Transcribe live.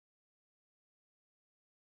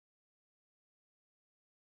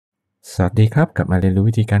สวัสดีครับกลับมาเรียนรู้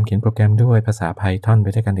วิธีการเขียนโปรแกรมด้วยภาษา Python ไป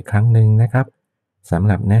ด้วยกันอีกครั้งหนึ่งนะครับสำห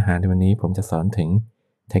รับเนื้อหาในวันนี้ผมจะสอนถึง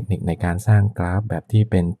เทคนิคในการสร้างกราฟแบบที่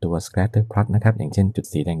เป็นตัว scatter plot นะครับอย่างเช่นจุด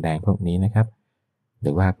สีแดงๆพวกนี้นะครับห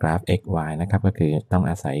รือว่ากราฟ x y นะครับก็คือต้อง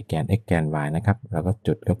อาศัยแกน x แกน y นะครับแล้วก็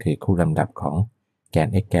จุดก็คือคู่ลำดับของแกน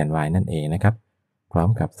x แกน y นั่นเองนะครับพร้อม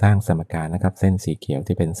กับสร้างสมการนะครับเส้นสีเขียว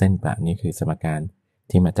ที่เป็นเส้นประนี่คือสมการ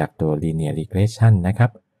ที่มาจากตัว linear regression นะครั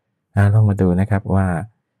บลองมาดูนะครับว่า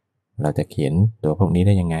เราจะเขียนตัวพวกนี้ไ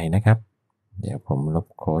ด้ยังไงนะครับเดี๋ยวผมลบ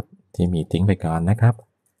โค้ดที่มีทิ้งไปก่อนนะครับ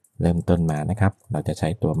เริ่มต้นมานะครับเราจะใช้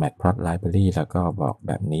ตัว matplotlib แล้วก็บอกแ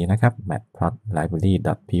บบนี้นะครับ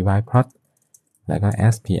matplotlib.pyplot แล้วก็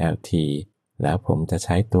splt แล้วผมจะใ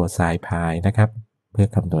ช้ตัว scipy นะครับเพื่อ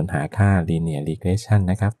คำนวณหาค่า linear regression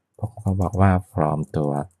นะครับผมก็บอกว่า from ตั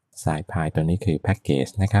ว scipy ตัวนี้คือ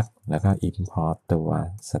package นะครับแล้วก็ import ตัว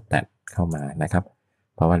stat เข้ามานะครับ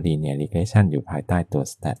เพราะว่า linear regression อยู่ภายใต้ตัว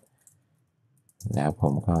stat แล้วผ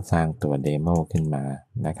มก็สร้างตัวเดโมขึ้นมา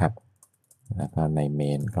นะครับแล้วก็ในเม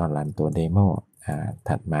นก็รันตัวเดโม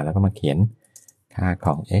ถัดมาแล้วก็มาเขียนค่าข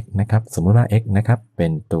อง x นะครับสมมุติว่า x นะครับเป็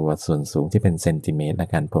นตัวส่วนสูงที่เป็นเซนติเมตรละ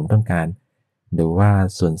กันผมต้องการดูว่า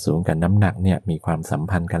ส่วนสูงกับน้ำหนักเนี่ยมีความสัม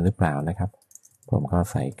พันธ์กันหรือเปล่านะครับผมก็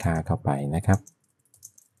ใส่ค่าเข้าไปนะครับ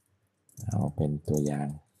เอาเป็นตัวอย่าง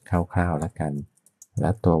คร่าวๆแล้วกันแล้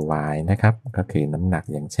วตัว y นะครับก็คือน้ำหนัก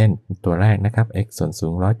อย่างเช่นตัวแรกนะครับ x ส่วนสู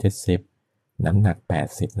ง170น้ำหนัก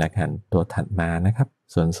80แล้วกันตัวถัดมานะครับ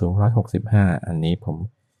ส่วนสูง165อันนี้ผม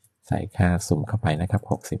ใส่ค่าสุ่มเข้าไปนะครับ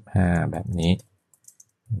65แบบนี้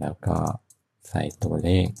แล้วก็ใส่ตัวเล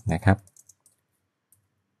ขนะครับ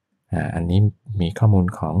อันนี้มีข้อมูล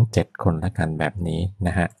ของ7คนละกันแบบนี้น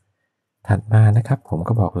ะฮะถัดมานะครับผม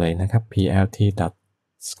ก็บอกเลยนะครับ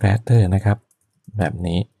plt.scatter นะครับแบบ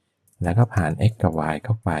นี้แล้วก็ผ่าน x กับ y เ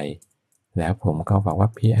ข้าไปแล้วผมก็บอกว่า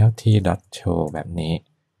plt.show แบบนี้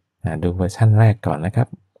ดูเวอร์ชันแรกก่อนนะครับ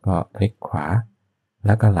ก็คลิกขวาแ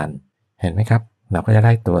ล้วก็รันเห็นไหมครับเราก็จะไ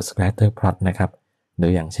ด้ตัว scatter plot นะครับดู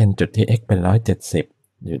อย่างเช่นจุดที่ x เป็น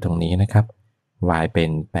170อยู่ตรงนี้นะครับ y เป็น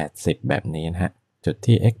80แบบนี้นะฮะจุด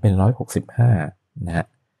ที่ x เป็น165นะฮะ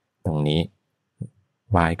ตรงนี้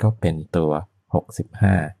y ก็เป็นตัว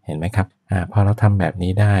65เห็นไหมครับพอเราทำแบบ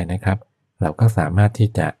นี้ได้นะครับเราก็สามารถที่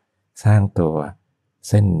จะสร้างตัว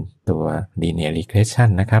เส้นตัว linear regression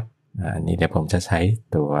นะครับอันนี้เดี๋ยวผมจะใช้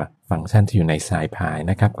ตัวฟังก์ชันที่อยู่ใน scipy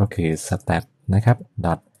นะครับก็คือ stat นะครับ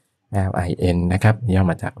 .lin นะครับย่อ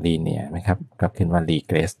มาจาก linear นะครับก็ขึ้นว่า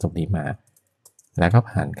regress ตรงนี้มาแล้วก็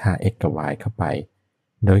ผ่านค่า x กับ y เข้าไป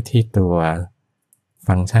โดยที่ตัว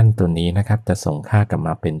ฟังก์ชันตัวนี้นะครับจะส่งค่ากลับม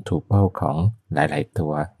าเป็น tuple ของหลายๆตั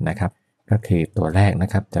วนะครับก็คือตัวแรกนะ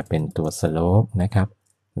ครับจะเป็นตัว slope นะครับ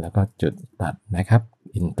แล้วก็จุดตัดนะครับ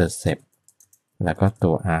intercept แล้วก็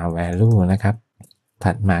ตัว r value นะครับ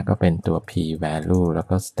ถัดมาก็เป็นตัว p value แล้ว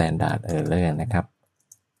ก็ standard error นะครับ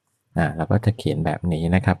เราก็จะเขียนแบบนี้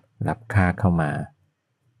นะครับรับค่าเข้ามา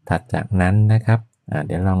ถัดจากนั้นนะครับเ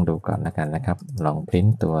ดี๋ยวลองดูก่อนแล้วกันนะครับลอง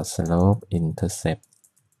print ตัว slope intercept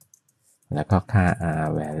แล้วก็ค่า r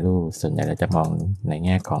value ส่วนใหญ่เราจะมองในแ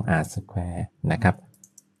ง่ของ r square นะครับ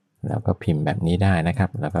แล้วก็พิมพ์แบบนี้ได้นะครับ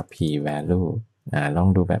แล้วก็ p value ลอง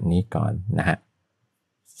ดูแบบนี้ก่อนนะฮะ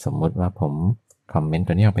สมมุติว่าผมคอมเมนต์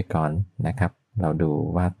ตัวนี้ออกไปก่อนนะครับเราดู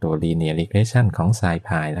ว่าตัว linear regression ของ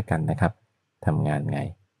scipy แล้วกันนะครับทำงานไง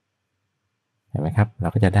เห็นไหมครับเรา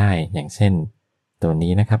ก็จะได้อย่างเช่นตัว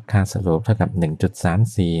นี้นะครับค่า slope เท่ากับ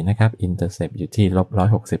 1.34 นะครับ intercept อยู่ที่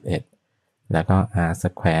-161แล้วก็ r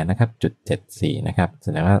square นะครับ0.74นะครับแส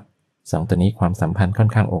ดงว่า2ตัวนี้ความสัมพันธ์ค่อ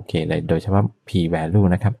นข้างโอเคเลยโดยเฉพาะ p value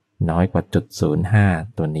นะครับน้อยกว่า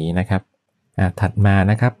0.05ตัวนี้นะครับถัดมา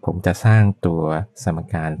นะครับผมจะสร้างตัวสม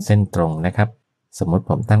การเส้นตรงนะครับสมมุติ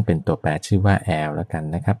ผมตั้งเป็นตัวแปรชื่อว่า l แล้วกัน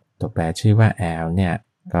นะครับตัวแปรชื่อว่า l เนี่ย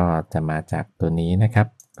ก็จะมาจากตัวนี้นะครับ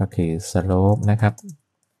ก็คือ slope นะครับ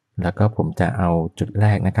แล้วก็ผมจะเอาจุดแร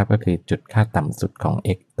กนะครับก็คือจุดค่าต่ำสุดของ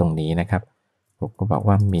x ตรงนี้นะครับผมก็บอก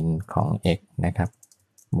ว่า min ของ x นะครับ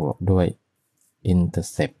บวกด้วย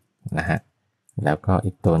intercept นะฮะแล้วก็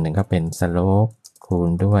อีกตัวหนึ่งก็เป็น slope คูณ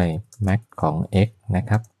ด้วย max ของ x นะ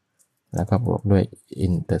ครับแล้วก็บวกด้วย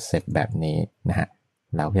intercept แบบนี้นะฮะ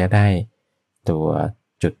เราจะได้ตัว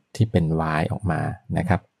จุดที่เป็น y ออกมานะ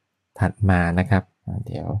ครับถัดมานะครับเ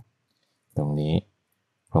ดี๋ยวตรงนี้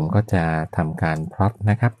ผมก็จะทำการ plot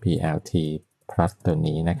นะครับ plt plot ตัว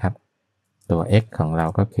นี้นะครับตัว x ของเรา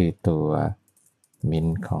ก็คือตัว min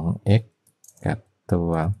ของ x กับตั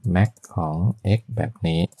ว max ของ x แบบ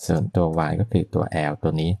นี้ส่วนตัว y ก็คือตัว l ตั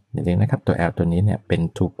วนี้อย่าลืมนะครับตัว l ตัวนี้เนี่ยเป็น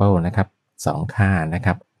tuple นะครับ2ค่านะค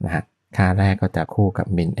รับนะฮะค่าแรกก็จะคู่กับ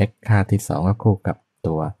min x ค่าที่2ก็คู่กับ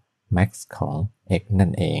ตัว max ของ x นั่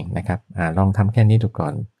นเองนะครับลองทำแค่นี้ดูก่อ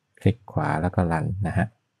นคลิกขวาแล้วก็รันนะฮะ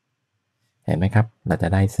เห็นไหมครับเราจะ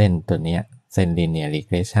ได้เส้นตัวนี้เส้น linear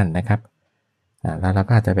regression นะครับแล้วเรา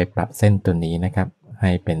ก็อาจจะไปปรับเส้นตัวนี้นะครับใ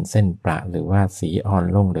ห้เป็นเส้นประหรือว่าสีอ่อน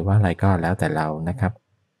ลงหรือว่าอะไรก็แล้วแต่เรานะครับ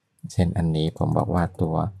เช่นอันนี้ผมบอกว่าตั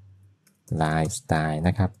ว linestyle น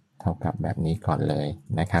ะครับเท่ากับแบบนี้ก่อนเลย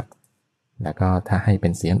นะครับแล้วก็ถ้าให้เป็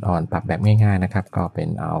นสีอ่อนปรับแบบง่ายๆนะครับก็เป็น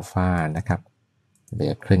alpha นะครับเหลื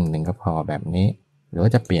อครึ่งหนึ่งก็พอแบบนี้หรือว่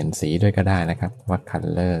าจะเปลี่ยนสีด้วยก็ได้นะครับว่า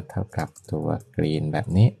color เท่ากับตัว green แบบ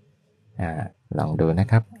นี้ลองดูนะ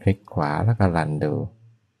ครับคลิกขวาแล้วก็รันดู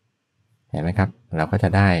เห็นไหมครับเราก็จะ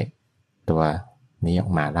ได้ตัวนี้ออ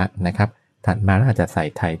กมาแล้วนะครับถัดมาเราอาจจะใส่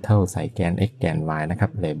title ใส่แกน x แกน y นะครั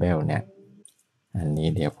บ label เนี่ยอันนี้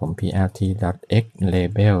เดี๋ยวผม plt.x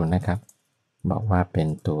label นะครับบอกว่าเป็น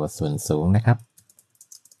ตัวส่วนสูงนะครับ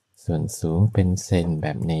ส่วนสูงเป็นเซนแบ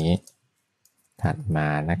บนี้ถัดมา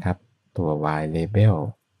นะครับตัว y label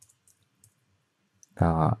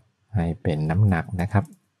ก็ให้เป็นน้ำหนักนะครับ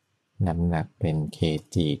น้ำหนักเป็น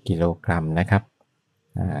kg กิโลกรัมนะครับ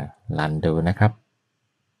รันดูนะครับ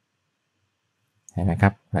เห็นไหมครั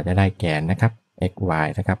บเราจะได้แกนนะครับ x y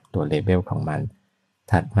นะครับตัว label ของมัน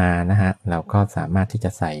ถัดมานะฮะเราก็สามารถที่จ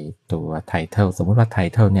ะใส่ตัว title สมมุติว่า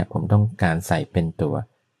title เนี่ยผมต้องการใส่เป็นตัว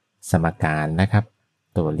สมการนะครับ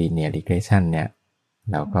ตัว linear regression เนี่ย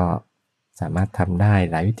เราก็สามารถทำได้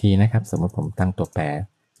หลายวิธีนะครับสมมติผมตั้งตัวแปร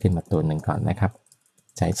ขึ้นมาตัวหนึ่งก่อนนะครับ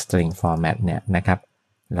ใช้ string format เนี่ยนะครับ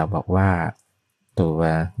เราบอกว่าตัว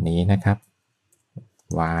นี้นะครับ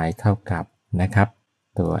y เท่ากับนะครับ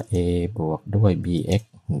ตัว a บวกด้วย bx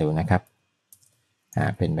ดูนะครับ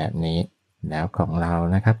เป็นแบบนี้แล้วของเรา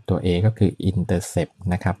นะครับตัว a ก็คือ intercept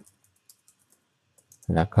นะครับ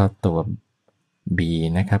แล้วก็ตัว b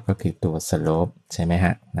นะครับก็คือตัว slope ใช่ไหมฮ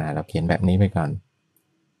ะเราเขียนแบบนี้ไปก่อน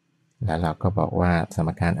แล้วเราก็บอกว่าสม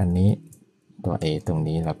การอันนี้ตัว a ตรง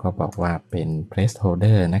นี้เราก็บอกว่าเป็น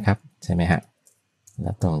placeholder นะครับใช่ไหมฮะแ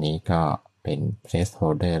ล้วตรงนี้ก็เป็น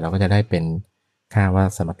placeholder เราก็จะได้เป็นค่าว่า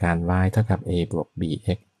สมการ y เท่ากับ a บวก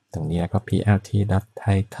bx ตรงนี้แล้วก็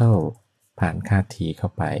plt.title ผ่านค่า t เข้า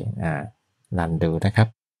ไปรันดูนะครับ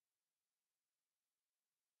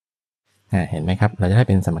เห็นไหมครับเราจะได้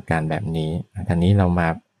เป็นสมการแบบนี้คราวนี้เรามา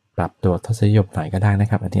ปรับตัวทศนิยมหน่อยก็ได้นะ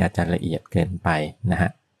ครับอันนี้อาจจะละเอียดเกินไปนะฮ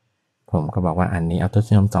ะผมก็บอกว่าอันนี้เอาทศ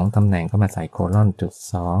นิยม2ตำแหน่งก็มาใส่โคลอนจุด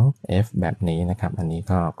2 f แบบนี้นะครับอันนี้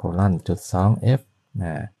ก็โคลอนจุด2 f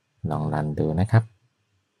ลองรันดูนะครับ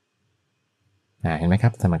เห็นไหมครั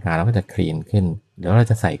บสมการเราก็จะคลีนขึ้นเดี๋ยวเรา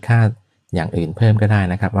จะใส่ค่าอย่างอื่นเพิ่มก็ได้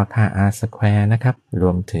นะครับว่าค่า r square นะครับร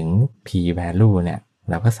วมถึง p value เนี่ย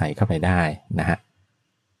เราก็ใส่เข้าไปได้นะฮะ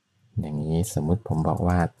อย่างนี้สมมุติผมบอก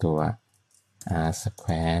ว่าตัว r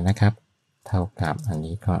square นะครับเท่ากับอัน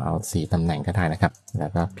นี้ก็เอา4ตำแหน่งก็ได้นะครับแล้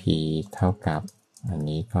วก็ p เท่ากับอัน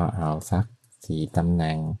นี้ก็เอาสัก4ตำแห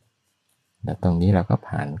น่งแล้วตรงนี้เราก็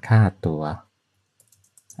ผ่านค่าตัว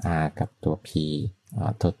r กับตัว p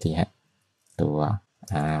โทษทีฮะตัว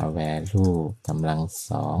r value กำลัง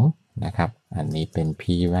2นะครับอันนี้เป็น p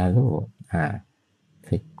value ค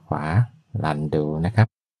ลิกขวารันดูนะครับ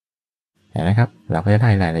เห็นไหมครับเราก็จะได้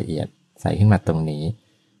รายละเอียดใส่ขึ้นมาตรงนี้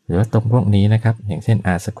หรือว่าตรงพวกนี้นะครับอย่างเช่น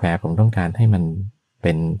r square ผมต้องการให้มันเ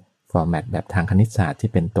ป็น format แบบทางคณิตศาสตร์ที่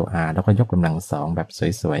เป็นตัว r แล้วก็ยกกำลัง2แบบ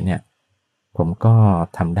สวยๆเนี่ยผมก็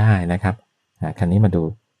ทำได้นะครับคราวนี้มาดู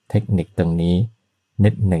เทคนิคตรงนี้นิ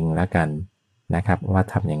ดหนึ่งแล้วกันนะครับว่า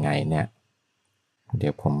ทำยังไงเนี่ยเดี๋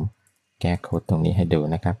ยวผมแก้โค้ดตรงนี้ให้ดู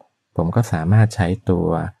นะครับผมก็สามารถใช้ตัว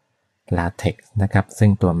LaTex นะครับซึ่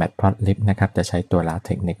งตัว matplotlib นะครับจะใช้ตัว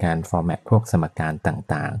LaTex ในการ format พวกสมการ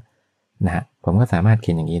ต่างๆนะฮะผมก็สามารถเ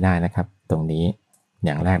ขียนอย่างนี้ได้นะครับตรงนี้อ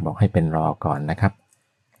ย่างแรกบอกให้เป็น raw ก่อนนะครับ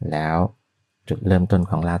แล้วจุดเริ่มต้น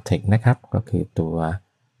ของ LaTex นะครับก็คือตัว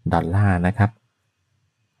ดอลลาร์นะครับ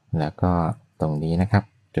แล้วก็ตรงนี้นะครับ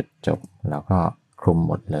จุดจบเราก็คลุม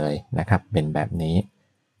หมดเลยนะครับเป็นแบบนี้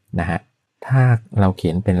นะฮะถ้าเราเขี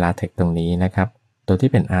ยนเป็น LaTex ตรงนี้นะครับตัวที่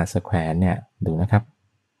เป็น r square เนี่ยดูนะครับ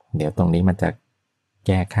เดี๋ยวตรงนี้มันจะแ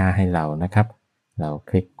ก้ค่าให้เรานะครับเรา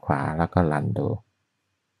คลิกขวาแล้วก็รันดู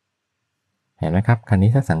เห็นไหมครับคราวนี้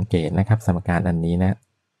ถ้าสังเกตนะครับสมการอันนี้นะ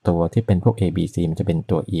ตัวที่เป็นพวก a b c มันจะเป็น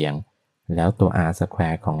ตัวเอียงแล้วตัว r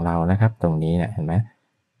square ของเรานะครับตรงนี้เนี่ยเห็นไหม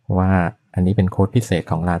ว่าอันนี้เป็นโค้ดพิเศษ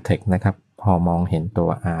ของ LaTex นะครับพอมองเห็นตัว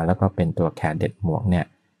r แล้วก็เป็นตัว cadet หมวกเนี่ย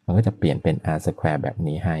มันก็จะเปลี่ยนเป็น r square แบบ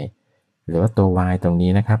นี้ให้หรือว่าตัว y ตรง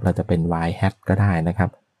นี้นะครับเราจะเป็น y hat ก็ได้นะครับ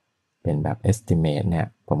เป็นแบบ estimate เนี่ย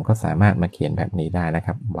ผมก็สามารถมาเขียนแบบนี้ได้นะค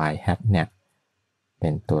รับ y hat เนี่ยเป็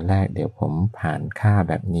นตัวแรกเดี๋ยวผมผ่านค่า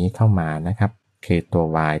แบบนี้เข้ามานะครับคือตัว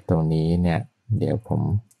y ตรงนี้เนี่ยเดี๋ยวผม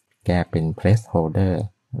แก้เป็น placeholder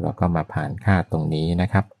แล้วก็มาผ่านค่าตรงนี้นะ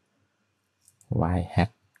ครับ y hat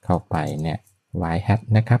เข้าไปเนี่ย y hat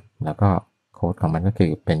นะครับแล้วก็โค้ดของมันก็คื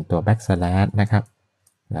อเป็นตัว backslash นะครับ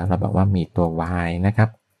แล้วเราบอกว่ามีตัว y นะครับ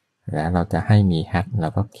แล้วเราจะให้มี hat เรา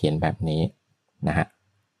ก็เขียนแบบนี้นะฮะ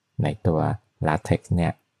ในตัว LaTeX เนี่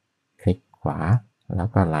ยคลิกขวาแล้ว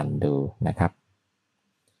ก็รันดูนะครับ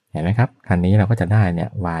เห็นไหมครับคันนี้เราก็จะได้เนี่ย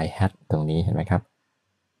y hat ตรงนี้เห็นไหมครับ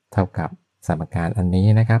เท่ากับสมการอันนี้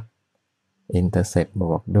นะครับ intercept บ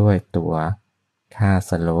วกด้วยตัวค่า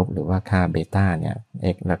slope หรือว่าค่าเบต้าเนี่ย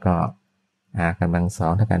x แล้วก็ r กำลัง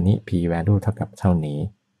2เท่ากับนี้ p value เท่ากับเท่านี้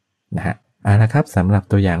นะฮะเอาละครับสำหรับ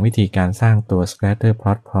ตัวอย่างวิธีการสร้างตัว scatter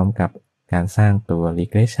plot พร้อมกับการสร้างตัว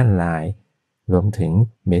regression line รวมถึง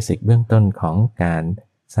เบสิกเบื้องต้นของการ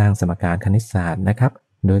สร้างสมการคณิตศาสตร์นะครับ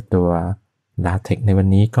โดยตัว LaTeX ในวัน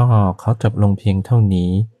นี้ก็ขอจบลงเพียงเท่า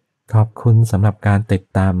นี้ขอบคุณสำหรับการติด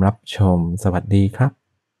ตามรับชมสวัสดีครับ